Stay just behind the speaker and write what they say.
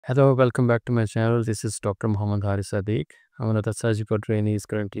Hello, welcome back to my channel. This is Dr. Mohammed Haris Sadiq. I'm one of the surgical trainees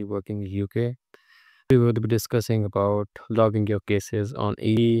currently working in UK. We will be discussing about logging your cases on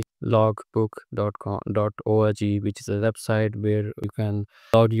elogbook.org, which is a website where you can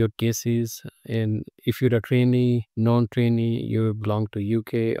log your cases. And if you're a trainee, non-trainee, you belong to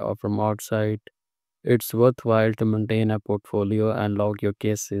UK or from outside, it's worthwhile to maintain a portfolio and log your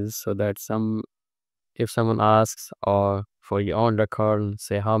cases so that if someone asks or for your own record,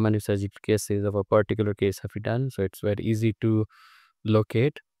 say how many surgical cases of a particular case have you done, so it's very easy to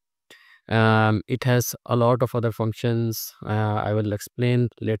locate. It has a lot of other functions. I will explain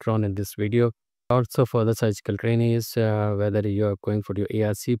later on in this video. Also for the surgical trainees, whether you're going for your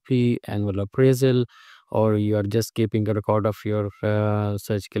ARCP annual appraisal or you are just keeping a record of your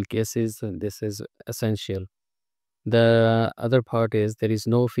surgical cases, this is essential. The other part is there is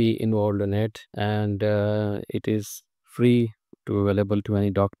no fee involved in it, and it is free to available to any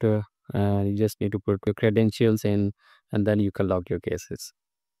doctor. You just need to put your credentials in, and then you can log your cases.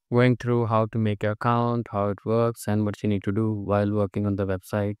 Going through how to make an account, how it works, and what you need to do while working on the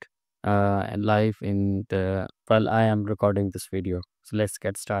website and live in the while I am recording this video. So let's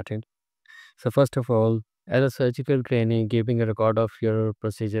get started. So first of all, as a surgical trainee, keeping a record of your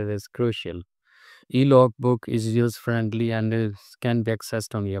procedure is crucial. E-logbook is user-friendly and can be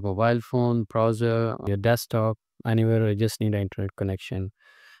accessed on your mobile phone, browser, your desktop, anywhere you just need an internet connection.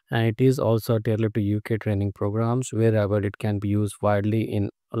 And it is also tailored to UK training programs wherever it can be used widely in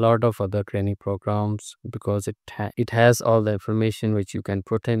a lot of other training programs because it has all the information which you can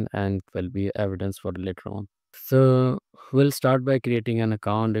put in and will be evidence for later on. So we'll start by creating an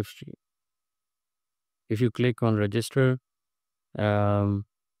account. If you click on register, um,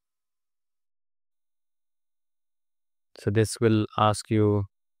 so this will ask you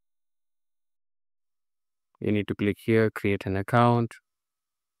need to click here, create an account,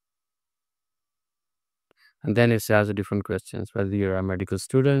 and then it has different questions, whether you're a medical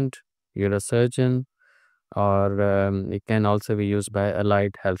student, you're a surgeon, or it can also be used by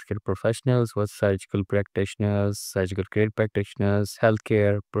allied healthcare professionals, with surgical practitioners, surgical care practitioners,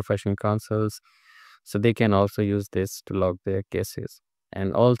 healthcare professional councils. So they can also use this to log their cases.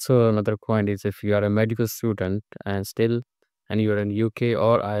 And also another point is if you are a medical student and you're in UK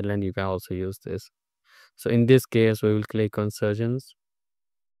or Ireland, you can also use this. So in this case, we will click on surgeons.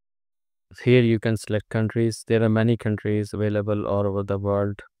 Here you can select countries. There are many countries available all over the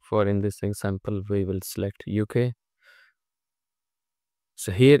world. For in this example, we will select UK.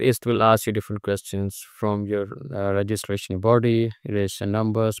 So here it will ask you different questions from your registration body, registration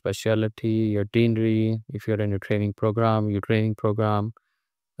number, specialty, your deanery, if you're in a training program, your training program.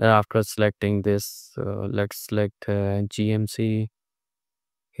 After selecting this, let's select GMC.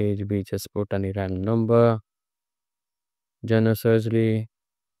 Here we just put any random number, general surgery.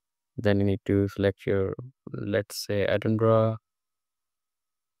 Then you need to select your, let's say, Edinburgh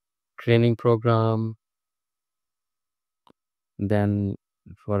training program. Then,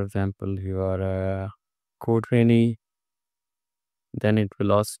 for example, you are a co-trainee. Then it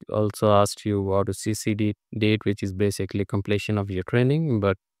will also ask you what a CCD date, which is basically completion of your training,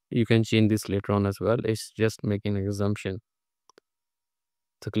 but you can change this later on as well. It's just making an assumption.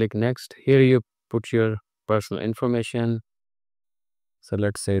 So click next. Here you put your personal information. So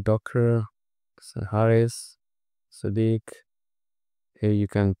let's say Dr. Haris Sadiq. Here you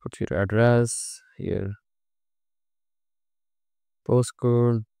can put your address, your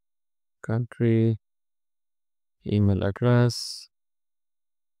postcode, country, email address,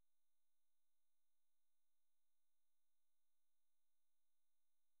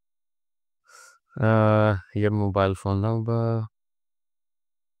 your mobile phone number,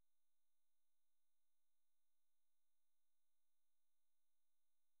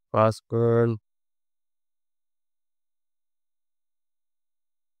 password.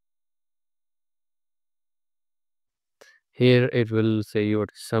 Here it will say your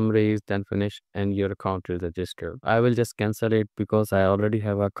summary is then finished and your account is registered. I will just cancel it because I already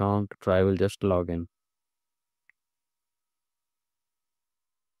have an account, so I will just log in.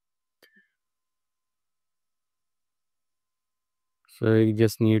 So you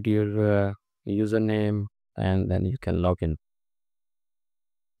just need your username and then you can log in.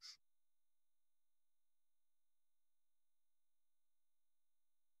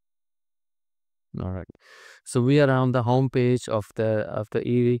 All right. So we are on the home page of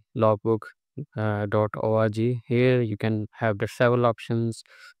the elogbook.org. Here you can have the several options.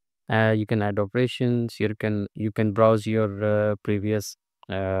 You can add operations. You can browse your previous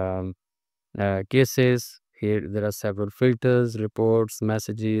um, cases. Here there are several filters, reports,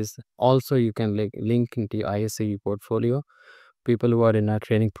 messages. Also, you can link into your ISA portfolio. people who are in a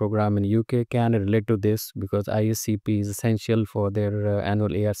training program in UK can relate to this because ISCP is essential for their annual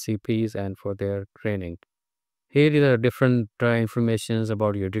ARCPs and for their training. Here are different informations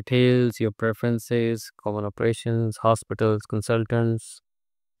about your details, your preferences, common operations, hospitals, consultants,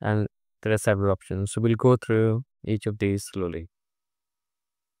 and there are several options. So we'll go through each of these slowly.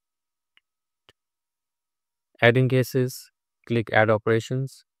 Adding cases, click Add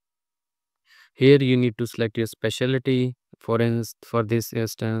Operations. Here you need to select your specialty. For this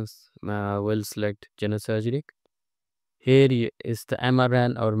instance, we'll select general surgery. Here is the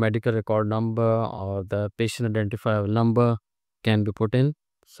MRN or medical record number or the patient identifier number can be put in.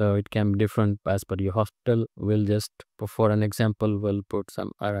 So it can be different as per your hospital. We'll just, for an example, we'll put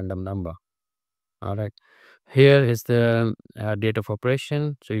some a random number. All right. Here is the date of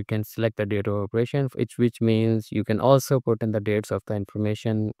operation. So you can select the date of operation, which means you can also put in the dates of the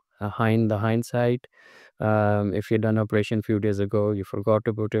information behind the hindsight. If you done operation few days ago, you forgot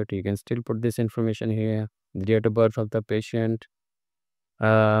to put it, you can still put this information here. The date of birth of the patient.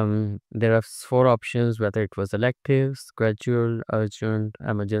 There are 4 options, whether it was elective, scheduled, urgent,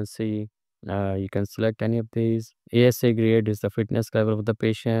 emergency. You can select any of these. ASA grade is the fitness level of the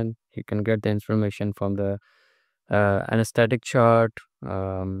patient. You can get the information from the anesthetic chart,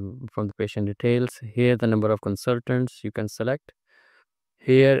 from the patient details. Here, the number of consultants you can select.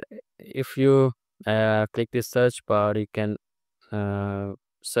 Here, if you click the search bar, you can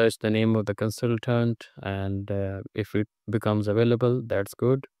search the name of the consultant, and if it becomes available, that's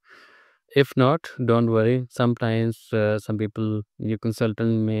good. If not, don't worry. Sometimes some people, your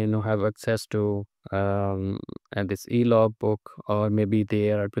consultant may not have access to this e-log book, or maybe they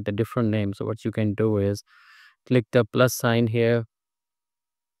are with a different name. So what you can do is click the plus sign here.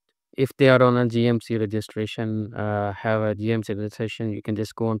 If they are on a GMC registration, have a GMC registration, you can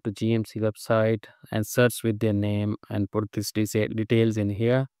just go on to GMC website and search with their name and put these details in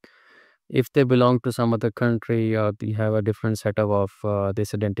here. If they belong to some other country or they have a different setup of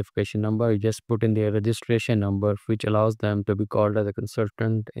this identification number, you just put in their registration number, which allows them to be called as a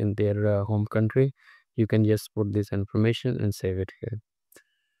consultant in their home country. You can just put this information and save it here.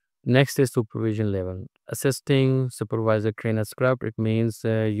 Next is supervision level. Assisting, supervisor, trainer, scrub. It means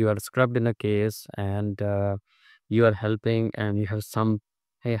you are scrubbed in a case and you are helping and you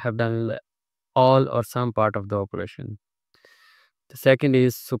have done all or some part of the operation. The second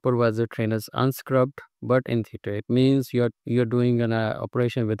is supervisor, trainers, unscrubbed but in theater. It means you're doing an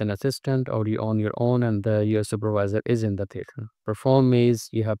operation with an assistant or you on your own, and your supervisor is in the theater. Perform means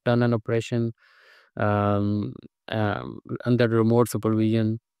you have done an operation um, under remote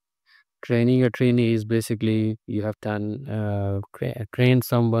supervision. Training a trainee is basically you have done trained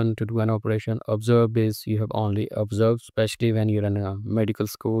someone to do an operation. Observe is you have only observed, especially when you're in a medical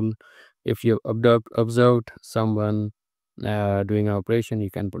school. If you observed someone doing an operation, you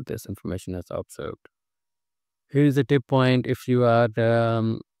can put this information as observed. Here is a tip point: if you are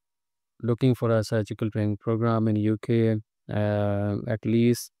looking for a surgical training program in UK, at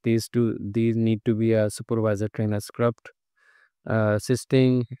least these need to be a supervisor, trainer, scrubbed.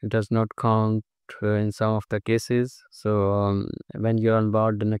 Assisting does not count in some of the cases. So when you're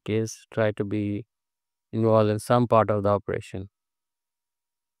involved in a case, try to be involved in some part of the operation.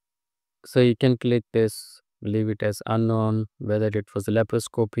 So you can click this, leave it as unknown, whether it was a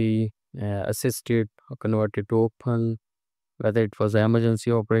laparoscopy, assisted or converted to open, whether it was an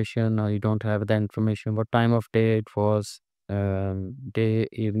emergency operation or you don't have the information, what time of day it was, day,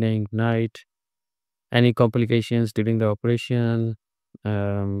 evening, night, any complications during the operation.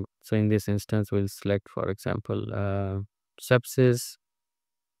 So in this instance, we'll select, for example, sepsis.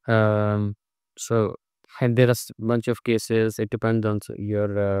 Um, so and there are bunch of cases. It depends on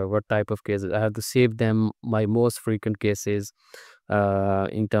your what type of cases. I have to save them my most frequent cases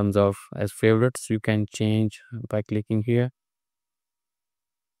in terms of as favorites. You can change by clicking here,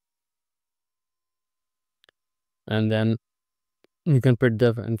 and then you can put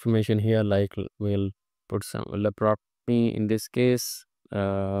the information here. Like we'll put some laparoscopy in this case.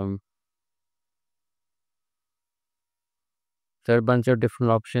 There are a bunch of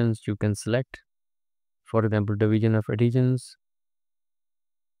different options you can select. For example, division of adhesions.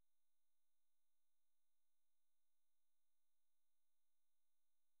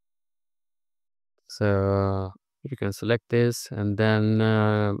 So you can select this, and then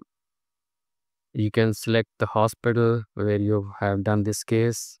you can select the hospital where you have done this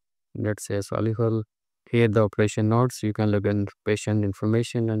case. Let's say Solihull. Here the operation notes. You can look in patient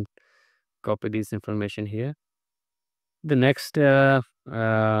information and copy this information here. The next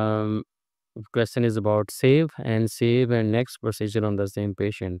question is about save and next procedure on the same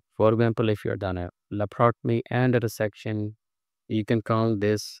patient. For example, if you are done a laparotomy and a resection, you can count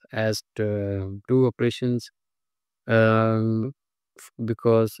this as two operations, um,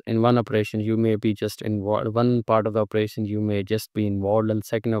 because in one operation you may be just involved, one part of the operation you may just be involved, and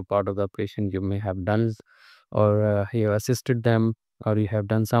second part of the operation you may have done, or you assisted them, or you have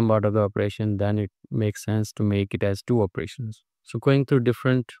done some part of the operation. Then it makes sense to make it as two operations. So going through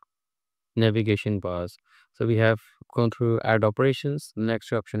different navigation bars. So we have gone through add operations. The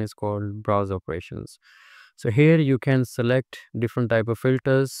next option is called browse operations. So here you can select different type of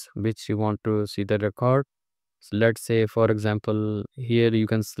filters which you want to see the record. So let's say, for example, here you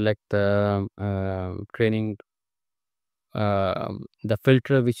can select the training, the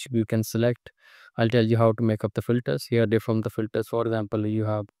filter which you can select. I'll tell you how to make up the filters. Here are different the filters. For example, you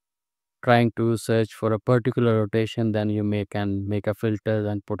have trying to search for a particular rotation, then you can make a filter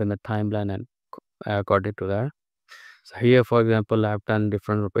and put in the timeline and according to that. So here, for example, I've done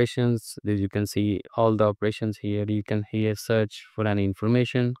different operations. This you can see all the operations here. You can here search for any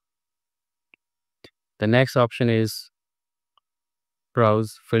information. The next option is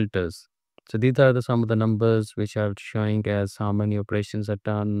browse filters. So these are some of the numbers which are showing as how many operations are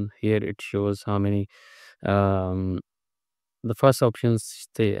done. Here it shows how many. Um, the first options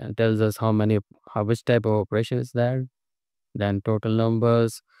tells us which type of operation is there. Then total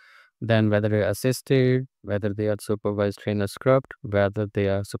numbers. Then whether they are assisted, whether they are supervised, trained, or scrubbed, whether they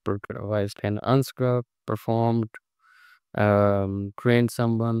are supervised and unscrubbed, performed, trained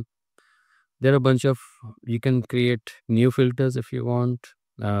someone. There are a bunch of, you can create new filters if you want.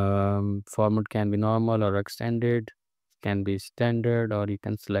 Format can be normal or extended, can be standard, or you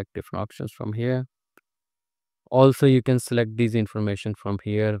can select different options from here. Also, you can select these information from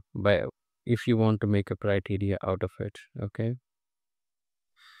here by if you want to make a criteria out of it. Okay.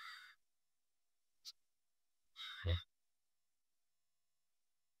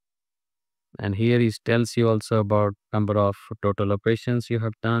 And here it tells you also about number of total operations you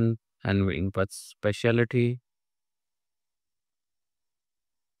have done and in what specialty.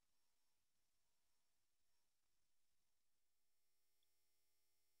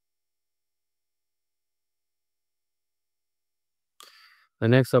 The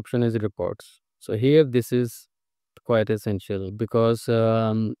next option is reports. So here this is quite essential because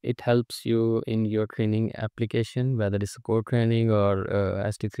it helps you in your training application, whether it's a core training or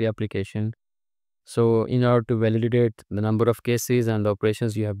ST3 application. So in order to validate the number of cases and the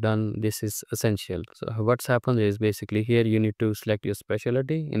operations you have done, this is essential. So what's happened is basically here you need to select your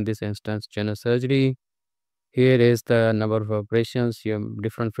specialty. In this instance, general surgery. Here is the number of operations. You have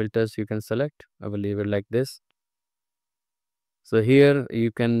different filters you can select. I will leave it like this. So here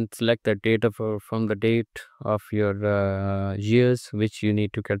you can select the data from the date of your years which you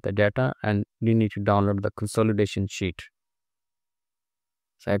need to get the data, and you need to download the consolidation sheet.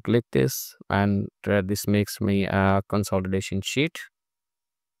 So I click this and this makes me a consolidation sheet.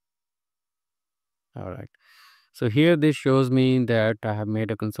 All right. So here this shows me that I have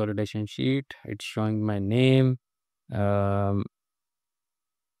made a consolidation sheet. It's showing my name um,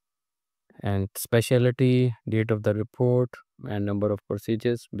 and specialty, date of the report, and number of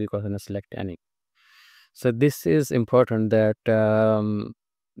procedures because I select any. So this is important that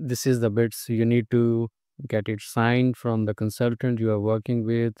this is the bits you need to get it signed from the consultant you are working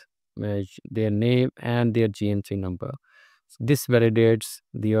with, their name and their GNC number. This validates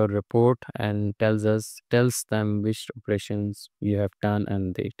your report and tells them which operations you have done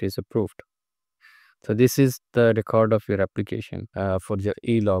and it is approved. So this is the record of your application for your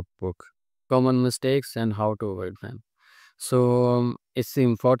e-log book. Common mistakes and how to avoid them. So it's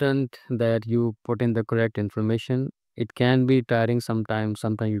important that you put in the correct information. It can be tiring sometimes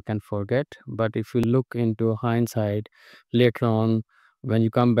you can forget, but if you look into hindsight later on, when you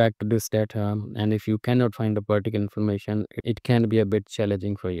come back to this data, and if you cannot find the particular information, it can be a bit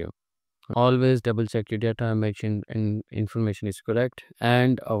challenging for you. Always double check your data, make sure information is correct,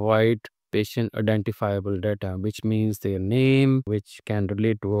 and avoid patient identifiable data, which means their name, which can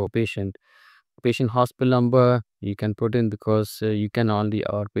relate to a patient hospital number you can put in, because you can only,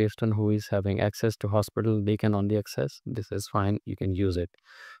 or based on who is having access to hospital, they can only access. This is fine, you can use it,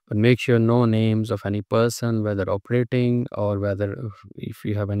 but make sure no names of any person, whether operating or whether if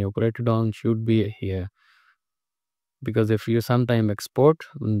you have any operated on, should be here, because if you sometime export,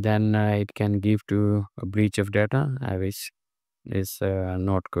 then it can give to a breach of data, which is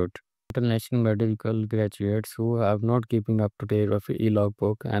not good. International medical graduates who are not keeping up to date of e-log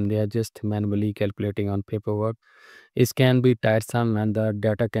book and they are just manually calculating on paperwork, it can be tiresome and the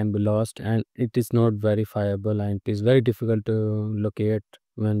data can be lost and it is not verifiable and it is very difficult to locate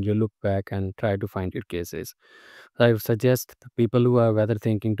when you look back and try to find your cases. I would suggest the people who are whether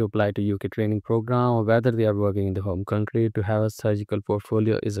thinking to apply to UK training program or whether they are working in the home country to have a surgical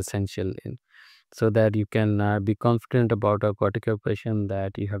portfolio is essential in so that you can be confident about a particular patient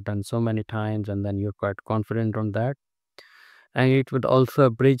that you have done so many times, and then you're quite confident on that. And it would also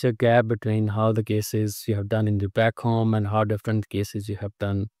bridge a gap between how the cases you have done in the back home and how different cases you have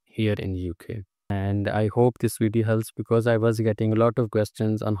done here in UK. And I hope this video helps because I was getting a lot of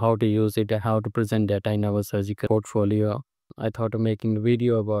questions on how to use it and how to present data in our surgical portfolio. I thought of making a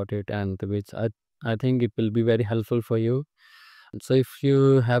video about it, and which I think it will be very helpful for you. So if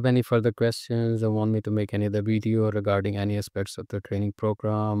you have any further questions or want me to make any other video regarding any aspects of the training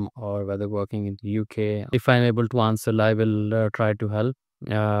program or whether working in the UK, if I'm able to answer, I will try to help.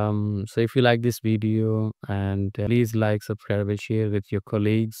 So if you like this video, and please like, subscribe, and share with your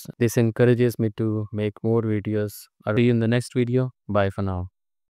colleagues. This encourages me to make more videos. I'll see you in the next video. Bye for now.